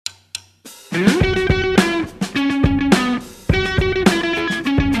So,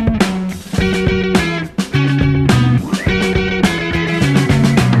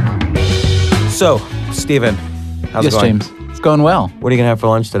 Steven, how's it going? Yes, James. It's going well. What are you going to have for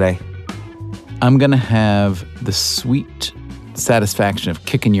lunch today? I'm going to have the sweet satisfaction of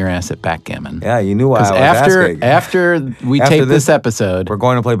kicking your ass at backgammon. Yeah, you knew why I was asking. After we tape this episode, we're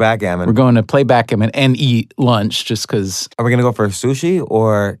going to play backgammon. We're going to play backgammon and eat lunch just because. Are we going to go for sushi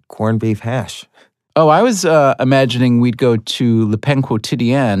or corned beef hash? Oh, I was imagining we'd go to Le Pen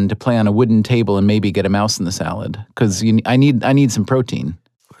Quotidien to play on a wooden table and maybe get a mouse in the salad because I need some protein.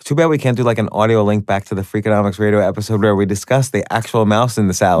 Too bad we can't do like an audio link back to the Freakonomics Radio episode where we discussed the actual mouse in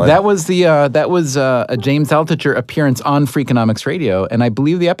the salad. That was a James Altucher appearance on Freakonomics Radio, and I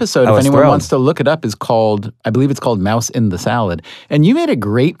believe the episode, if anyone wants to look it up, is called Mouse in the Salad. And you made a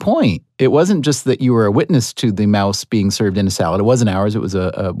great point. It wasn't just that you were a witness to the mouse being served in a salad. It wasn't ours. It was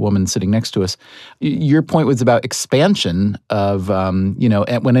a woman sitting next to us. Your point was about expansion of,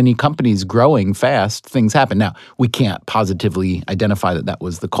 when any company's growing fast, things happen. Now, we can't positively identify that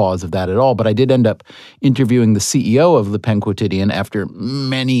was the cause of that at all, but I did end up interviewing the CEO of Le Pen Quotidien after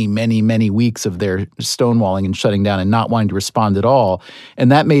many, many, many weeks of their stonewalling and shutting down and not wanting to respond at all. And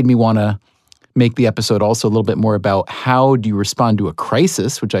that made me want to make the episode also a little bit more about how do you respond to a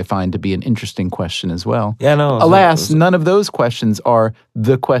crisis, which I find to be an interesting question as well. Yeah, no. Alas, none of those questions are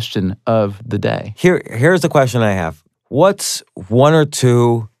the question of the day. Here's the question I have. What's one or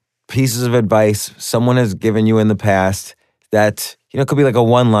two pieces of advice someone has given you in the past that, could be like a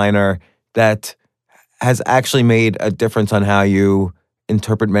one-liner that has actually made a difference on how you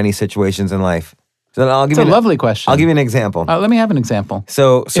interpret many situations in life? So it's a lovely question. I'll give you an example. Let me have an example.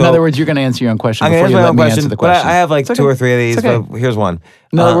 So in other words, you're going to answer your own question I'm before you let me answer the question. But I have like two or three of these, but here's one.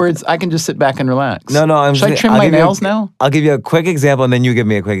 In other words, I can just sit back and relax. No. Should I trim my nails now? I'll give you a quick example, and then you give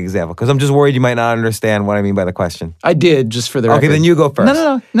me a quick example, because I'm just worried you might not understand what I mean by the question. I did, just for the record. Okay, then you go first.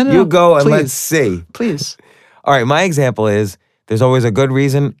 No. You go and let's see. Please. All right, my example is, there's always a good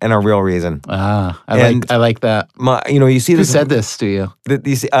reason and a real reason. I like that. You see this. Who said this to you?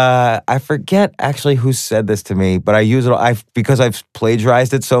 I forget actually who said this to me, but I use it. Because I've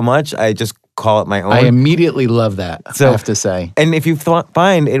plagiarized it so much, I just call it my own. I immediately love that. I have to say. And if you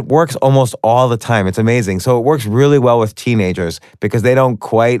find it works almost all the time, it's amazing. So it works really well with teenagers because they don't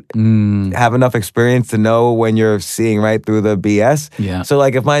quite have enough experience to know when you're seeing right through the BS. Yeah. So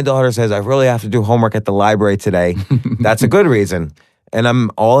like if my daughter says, I really have to do homework at the library today, that's a good reason. And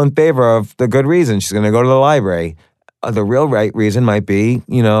I'm all in favor of the good reason. She's going to go to the library. The real right reason might be,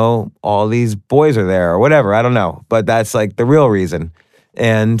 all these boys are there or whatever. I don't know. But that's like the real reason.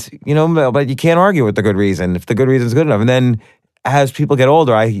 And, but you can't argue with the good reason if the good reason is good enough. And then as people get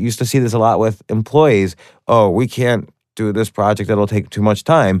older, I used to see this a lot with employees. Oh, we can't do this project. That'll take too much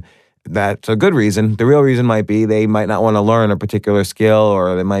time. That's a good reason. The real reason might be they might not want to learn a particular skill,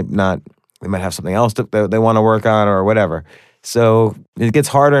 or they might have something else that they want to work on or whatever. So it gets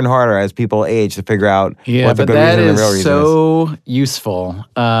harder and harder as people age to figure out what the good reason and the real reason is. So useful.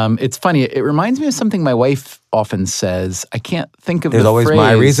 It's funny. It reminds me of something my wife often says. I can't think of There's always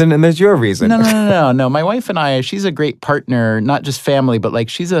my reason and there's your reason. No. My wife and I, she's a great partner, not just family, but like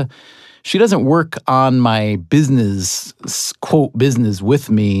she doesn't work on my business, quote, business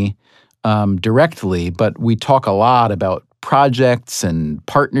with me directly, but we talk a lot about projects and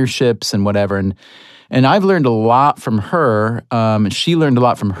partnerships and whatever. And I've learned a lot from her. She learned a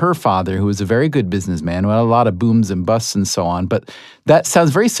lot from her father, who was a very good businessman, who had a lot of booms and busts and so on. But that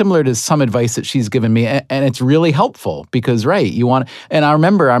sounds very similar to some advice that she's given me, and it's really helpful because, right, you want. And I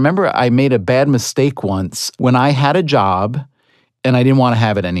remember I made a bad mistake once when I had a job, and I didn't want to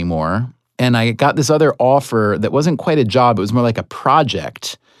have it anymore. And I got this other offer that wasn't quite a job; it was more like a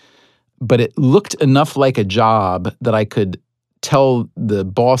project, but it looked enough like a job that I could tell the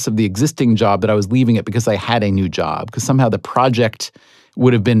boss of the existing job that I was leaving it because I had a new job, because somehow the project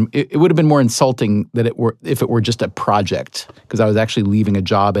would have been more insulting if it were just a project, because I was actually leaving a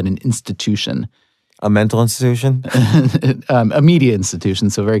job at an institution. A mental institution? A media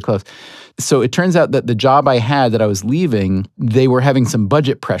institution, so very close. So it turns out that the job I had that I was leaving, they were having some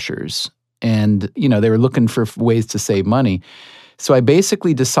budget pressures, and they were looking for ways to save money. So I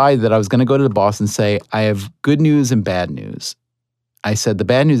basically decided that I was going to go to the boss and say, I have good news and bad news. I said, the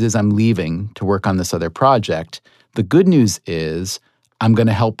bad news is I'm leaving to work on this other project. The good news is I'm going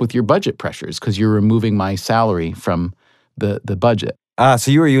to help with your budget pressures because you're removing my salary from the budget. So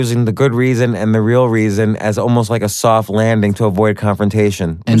you were using the good reason and the real reason as almost like a soft landing to avoid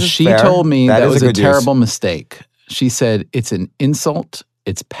confrontation. And she told me that was a terrible mistake. She said, it's an insult.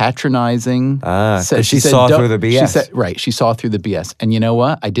 It's patronizing. Because she saw through the BS. She saw through the BS. And you know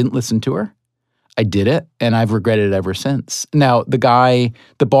what? I didn't listen to her. I did it, and I've regretted it ever since. Now, the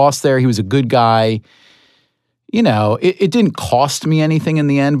boss there, he was a good guy. It didn't cost me anything in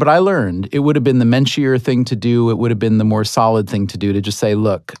the end, but I learned. It would have been the menschier thing to do. It would have been the more solid thing to do, to just say,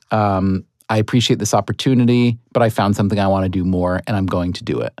 look, I appreciate this opportunity, but I found something I want to do more, and I'm going to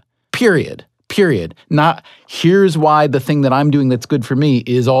do it. Period. Not, here's why the thing that I'm doing that's good for me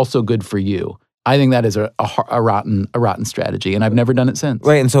is also good for you. I think that is a rotten strategy, and I've never done it since.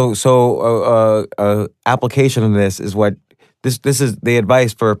 Right, and so application of this is what this is the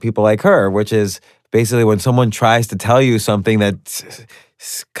advice for people like her, which is basically when someone tries to tell you something that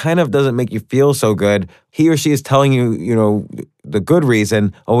kind of doesn't make you feel so good, he or she is telling you, the good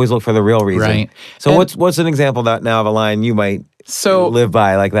reason. Always look for the real reason. Right. So what's an example now of a line you might live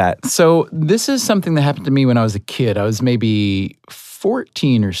by like that? So this is something that happened to me when I was a kid. I was maybe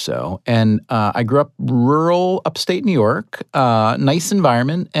 14 or so, and I grew up rural upstate New York, nice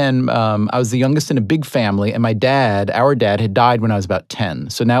environment, and I was the youngest in a big family, and our dad had died when I was about 10.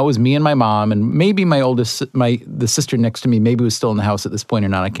 So now it was me and my mom, and maybe the sister next to me maybe was still in the house at this point or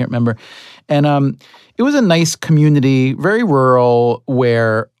not, I can't remember. And it was a nice community, very rural,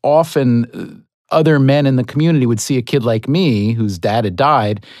 where often other men in the community would see a kid like me whose dad had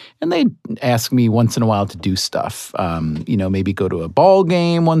died, and they'd ask me once in a while to do stuff. Maybe go to a ball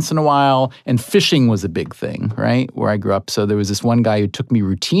game once in a while. And fishing was a big thing, right, where I grew up. So there was this one guy who took me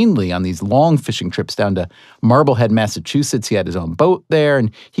routinely on these long fishing trips down to Marblehead, Massachusetts. He had his own boat there,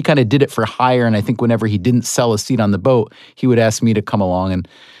 and he kind of did it for hire. And I think whenever he didn't sell a seat on the boat, he would ask me to come along, and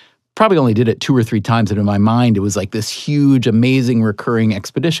probably only did it 2 or 3 times, and in my mind it was like this huge, amazing, recurring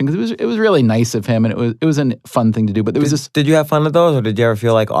expedition, because it was really nice of him, and it was a fun thing to do. But there was this. Did you have fun with those, or did you ever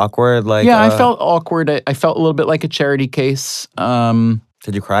feel like awkward? I felt awkward. I felt a little bit like a charity case. Did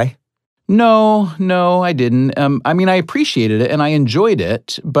you cry? No, I didn't. I appreciated it and I enjoyed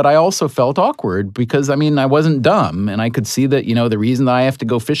it, but I also felt awkward because, I wasn't dumb, and I could see that, the reason that I have to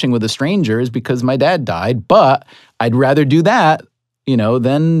go fishing with a stranger is because my dad died, but I'd rather do that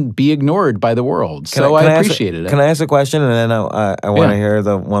than be ignored by the world. So I appreciated it. Can I ask a question? And then I want to hear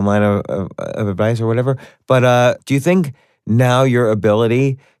the one line of advice or whatever. But do you think now your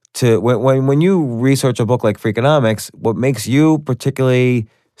ability to, when you research a book like Freakonomics, what makes you particularly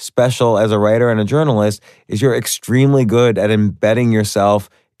special as a writer and a journalist is you're extremely good at embedding yourself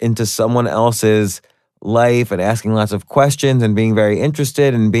into someone else's life and asking lots of questions and being very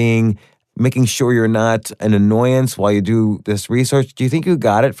interested and making sure you're not an annoyance while you do this research. Do you think you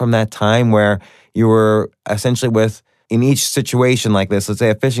got it from that time where you were essentially in each situation like this, let's say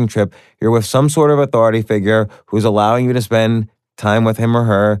a fishing trip, you're with some sort of authority figure who's allowing you to spend time with him or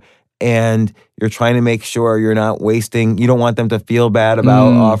her, and you're trying to make sure you're not wasting, you don't want them to feel bad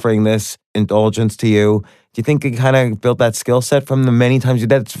about offering this indulgence to you. Do you think you kind of built that skill set from the many times you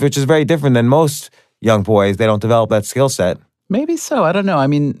did, which is very different than most young boys? They don't develop that skill set. Maybe so. I don't know.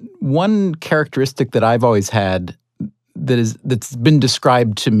 One characteristic that I've always had that's been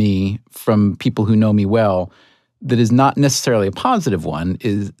described to me from people who know me well, that is not necessarily a positive one,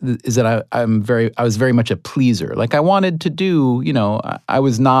 is that I was very much a pleaser. Like I wanted to do, I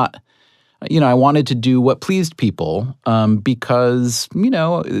was not, I wanted to do what pleased people because,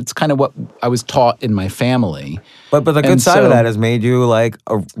 it's kind of what I was taught in my family. But the good side of that has made you like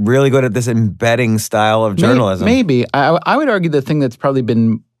really good at this embedding style of journalism. Maybe. I would argue the thing that's probably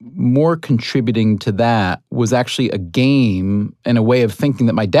been more contributing to that was actually a game and a way of thinking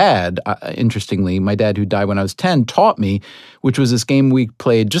that my dad, interestingly, my dad who died when I was 10, taught me, which was this game we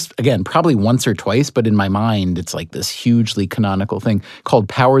played just, again, probably once or twice, but in my mind, it's like this hugely canonical thing called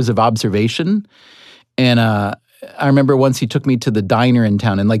Powers of Observation. And I remember once he took me to the diner in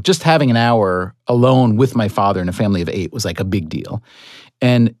town, and like just having an hour alone with my father and a family of 8 was like a big deal.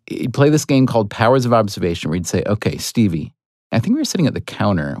 And he'd play this game called Powers of Observation where he'd say, okay, Stevie, I think we were sitting at the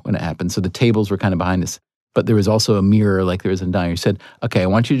counter when it happened, so the tables were kind of behind us. But there was also a mirror like there was in the diner. He said, okay, I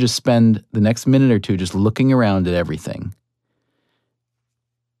want you to just spend the next minute or two just looking around at everything.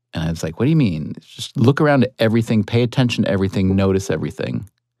 And I was like, what do you mean? Just look around at everything, pay attention to everything, notice everything.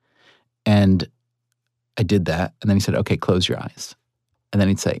 And I did that. And then he said, okay, close your eyes. And then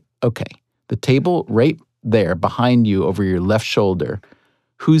he'd say, okay, the table right there behind you over your left shoulder,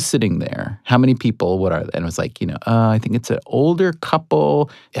 who's sitting there? How many people? What are they? And it was like, I think it's an older couple.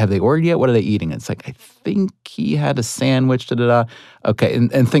 Have they ordered yet? What are they eating? And it's like, I think he had a sandwich, da-da-da. Okay,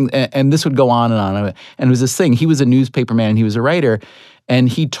 and this would go on. And it was this thing. He was a newspaper man and he was a writer. And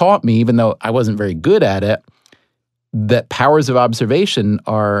he taught me, even though I wasn't very good at it, that powers of observation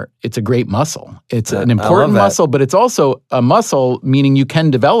it's a great muscle. It's an important muscle, but it's also a muscle, meaning you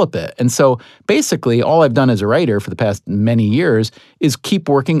can develop it. And so basically all I've done as a writer for the past many years is keep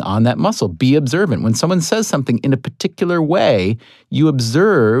working on that muscle. Be observant. When someone says something in a particular way, you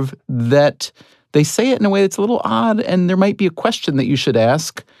observe that they say it in a way that's a little odd, and there might be a question that you should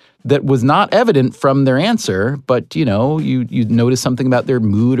ask that was not evident from their answer, but you notice something about their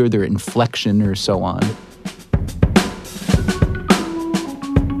mood or their inflection or so on.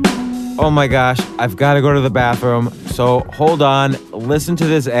 Oh my gosh, I've got to go to the bathroom. So hold on, listen to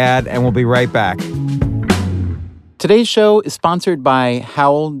this ad, and we'll be right back. Today's show is sponsored by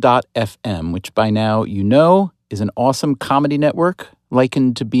Howl.fm, which by now you know is an awesome comedy network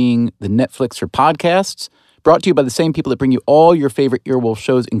likened to being the Netflix for podcasts, brought to you by the same people that bring you all your favorite Earwolf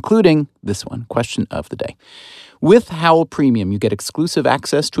shows, including this one, Question of the Day. With Howl Premium, you get exclusive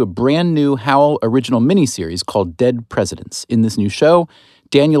access to a brand new Howl original miniseries called Dead Presidents. In this new show,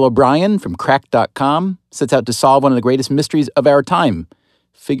 Daniel O'Brien from Cracked.com sets out to solve one of the greatest mysteries of our time,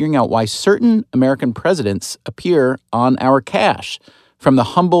 figuring out why certain American presidents appear on our cash. From the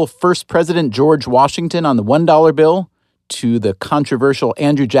humble first president George Washington on the $1 bill to the controversial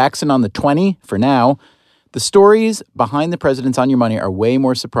Andrew Jackson on the 20 for now, the stories behind the presidents on your money are way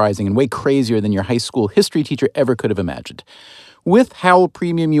more surprising and way crazier than your high school history teacher ever could have imagined. With Howl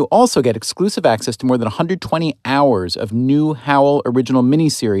Premium, you also get exclusive access to more than 120 hours of new Howl original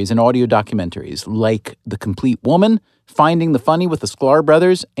miniseries and audio documentaries like The Complete Woman, Finding the Funny with the Sklar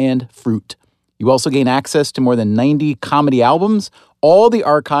Brothers, and Fruit. You also gain access to more than 90 comedy albums, all the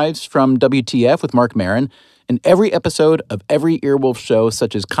archives from WTF with Marc Maron, and every episode of every Earwolf show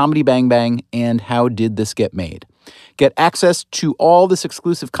such as Comedy Bang Bang and How Did This Get Made. Get access to all this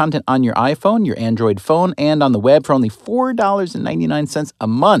exclusive content on your iPhone, your Android phone, and on the web for only $4.99 a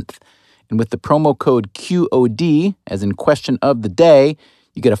month. And with the promo code QOD, as in Question of the Day,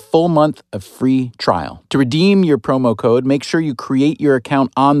 you get a full month of free trial. To redeem your promo code, make sure you create your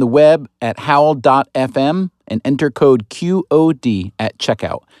account on the web at howl.fm and enter code QOD at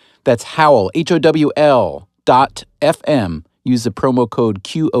checkout. That's Howl, HOWL.FM. Use the promo code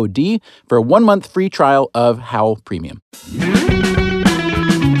QOD for a 1-month free trial of Howl Premium.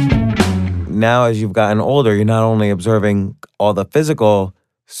 Now, as you've gotten older, you're not only observing all the physical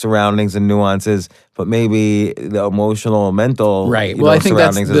surroundings and nuances, but maybe the emotional and mental I think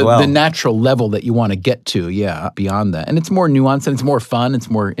that's the natural level that you want to get to, beyond that. And it's more nuanced and it's more fun, it's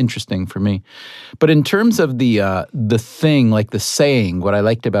more interesting for me. But in terms of the thing, like the saying, what I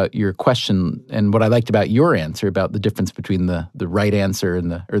liked about your question and what I liked about your answer about the difference between the right answer and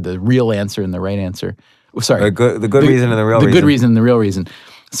the real answer and the right answer. Sorry. The good reason and the real reason. The good reason and the real reason.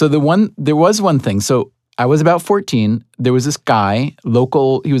 So there was one thing. So I was about 14. There was this guy, he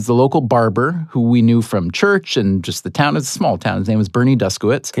was the local barber who we knew from church and just the town. It's a small town. His name was Bernie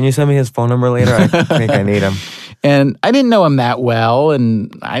Duskowitz. Can you send me his phone number later? I think I need him. And I didn't know him that well,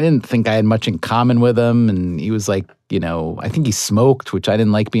 and I didn't think I had much in common with him. And he was like, I think he smoked, which I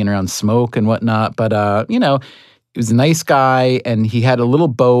didn't like being around smoke and whatnot. But, he was a nice guy, and he had a little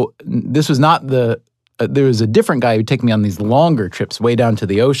boat. This was not there was a different guy who'd take me on these longer trips way down to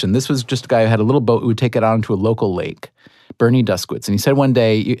the ocean. This was just a guy who had a little boat who would take it out to a local lake, Bernie Duskowitz. And he said one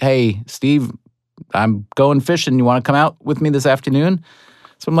day, hey, Steve, I'm going fishing. You want to come out with me this afternoon?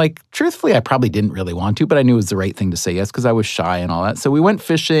 So I'm like, truthfully, I probably didn't really want to, but I knew it was the right thing to say yes because I was shy and all that. So we went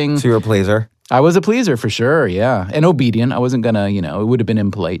fishing. So you were a pleaser? I was a pleaser for sure, yeah. And obedient. I wasn't going to, it would have been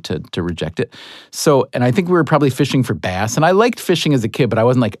impolite to reject it. So, and I think we were probably fishing for bass. And I liked fishing as a kid, but I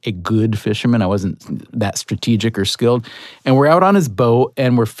wasn't like a good fisherman. I wasn't that strategic or skilled. And we're out on his boat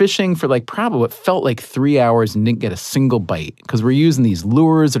and we're fishing for like probably what felt like 3 hours and didn't get a single bite because we're using these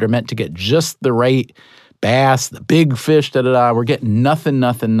lures that are meant to get just the right bass, the big fish, da-da-da. We're getting nothing.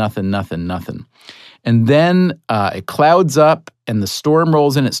 And then it clouds up and the storm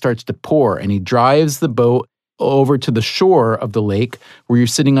rolls in, it starts to pour, and he drives the boat over to the shore of the lake where you're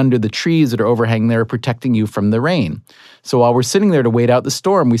sitting under the trees that are overhanging there protecting you from the rain. So while we're sitting there to wait out the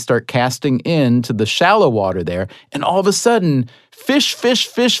storm, we start casting into the shallow water there, and all of a sudden, fish.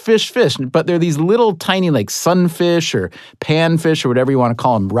 But they're these little tiny like sunfish or panfish or whatever you want to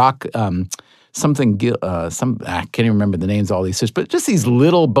call them, I can't even remember the names of all these fish, but just these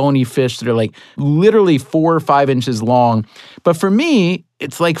little bony fish that are like literally 4 or 5 inches long. But for me,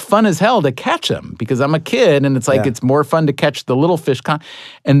 it's like fun as hell to catch them because I'm a kid and it's like it's more fun to catch the little fish.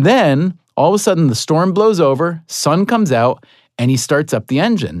 And then all of a sudden the storm blows over, sun comes out, and he starts up the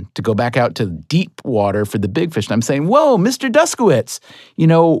engine to go back out to deep water for the big fish. And I'm saying, whoa, Mr. Duskowitz,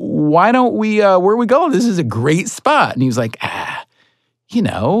 why don't we, where we go? This is a great spot. And he was like, you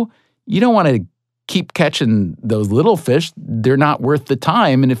don't want to keep catching those little fish, they're not worth the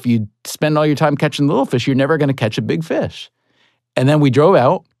time. And if you spend all your time catching little fish, you're never going to catch a big fish. And then we drove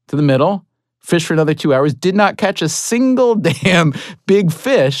out to the middle, fished for another 2 hours, did not catch a single damn big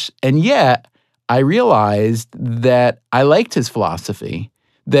fish. And yet I realized that I liked his philosophy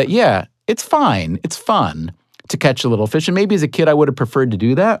that, yeah, it's fine. It's fun to catch a little fish. And maybe as a kid, I would have preferred to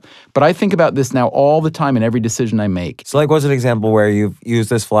do that. But I think about this now all the time in every decision I make. So, like, what's an example where you've used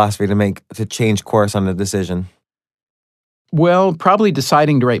this philosophy to change course on a decision? Well, probably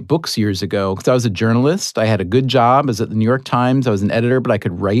deciding to write books years ago, because I was a journalist. I had a good job. I was at the New York Times. I was an editor, but I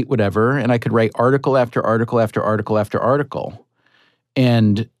could write whatever. And I could write article after article after article after article.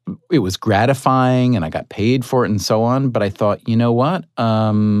 And it was gratifying, and I got paid for it and so on. But I thought, you know what?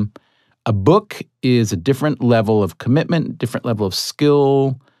 A book is a different level of commitment, different level of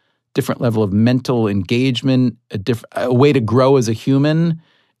skill, different level of mental engagement, a way to grow as a human.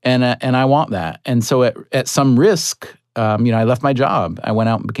 And I want that. And so at some risk, I left my job. I went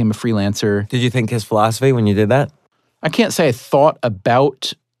out and became a freelancer. Did you think his philosophy when you did that? I can't say I thought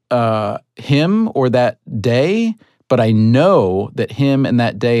about him or that day, but I know that him and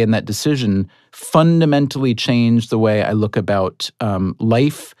that day and that decision fundamentally changed the way I look about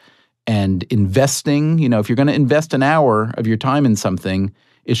life and investing. You know, if you're going to invest an hour of your time in something,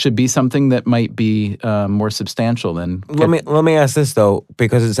 it should be something that might be more substantial than. Let me ask this though,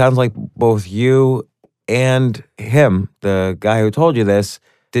 because it sounds like both you and him, the guy who told you this,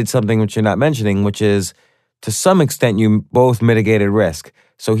 did something which you're not mentioning, which is to some extent you both mitigated risk.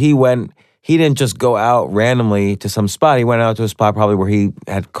 So he didn't just go out randomly to some spot. He went out to a spot probably where he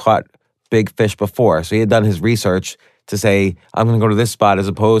had caught big fish before. So he had done his research to say, I'm going to go to this spot as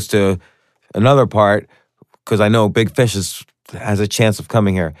opposed to another part because I know big fish has a chance of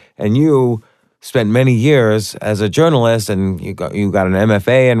coming here. And you spent many years as a journalist, and you got an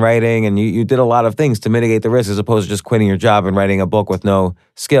MFA in writing, and you did a lot of things to mitigate the risk as opposed to just quitting your job and writing a book with no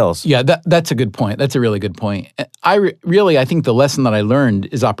skills. Yeah, that's a good point. That's a really good point. I think the lesson that I learned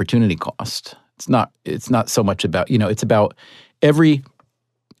is opportunity cost. It's not so much about, it's about every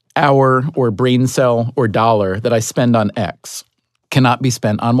hour or brain cell or dollar that I spend on X cannot be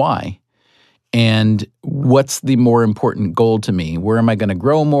spent on Y. And what's the more important goal to me? Where am I going to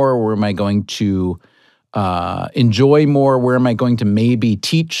grow more? Where am I going to enjoy more? Where am I going to maybe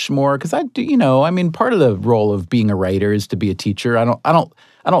teach more? Because part of the role of being a writer is to be a teacher. I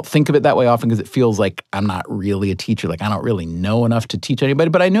don't think of it that way often because it feels like I'm not really a teacher. Like I don't really know enough to teach anybody.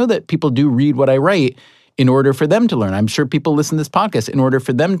 But I know that people do read what I write in order for them to learn. I'm sure people listen to this podcast in order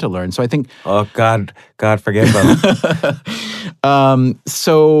for them to learn. So I think... Oh, God forgive them.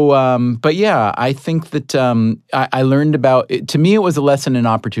 But yeah, I think that I learned about... To me, it was a lesson in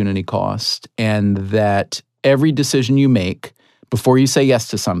opportunity cost, and that every decision you make before you say yes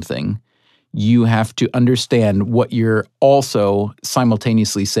to something, you have to understand what you're also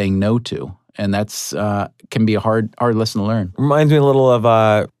simultaneously saying no to. And that's can be a hard lesson to learn. Reminds me a little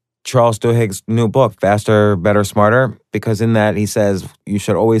of... Charles Duhigg's new book, Faster, Better, Smarter, because in that he says you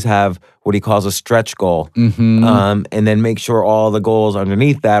should always have what he calls a stretch goal, and then make sure all the goals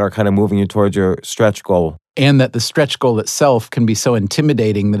underneath that are kind of moving you towards your stretch goal. And that the stretch goal itself can be so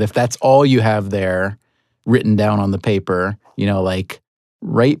intimidating that if that's all you have there written down on the paper, like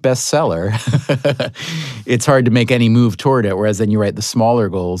write bestseller, it's hard to make any move toward it, whereas then you write the smaller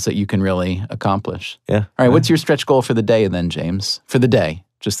goals that you can really accomplish. Yeah. All right, what's your stretch goal for the day then, James? For the day.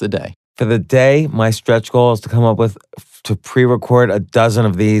 Just the day. For the day, my stretch goal is to pre-record a dozen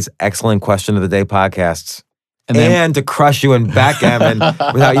of these excellent Question of the Day podcasts. And to crush you in backgammon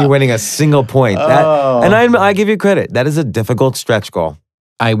without you winning a single point. And I give you credit. That is a difficult stretch goal.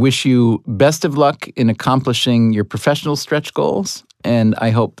 I wish you best of luck in accomplishing your professional stretch goals. And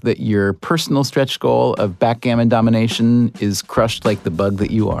I hope that your personal stretch goal of backgammon domination is crushed like the bug that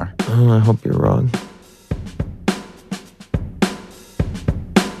you are. Oh, I hope you're wrong.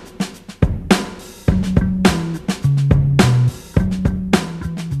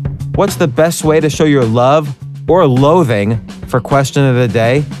 What's the best way to show your love or loathing for Question of the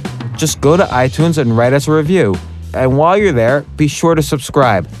Day? Just go to iTunes and write us a review. And while you're there, be sure to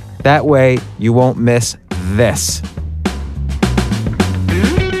subscribe. That way you won't miss this.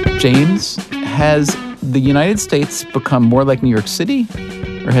 James, has the United States become more like New York City,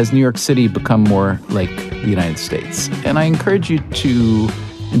 or has New York City become more like the United States? And I encourage you to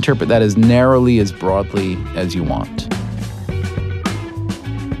interpret that as narrowly, as broadly as you want.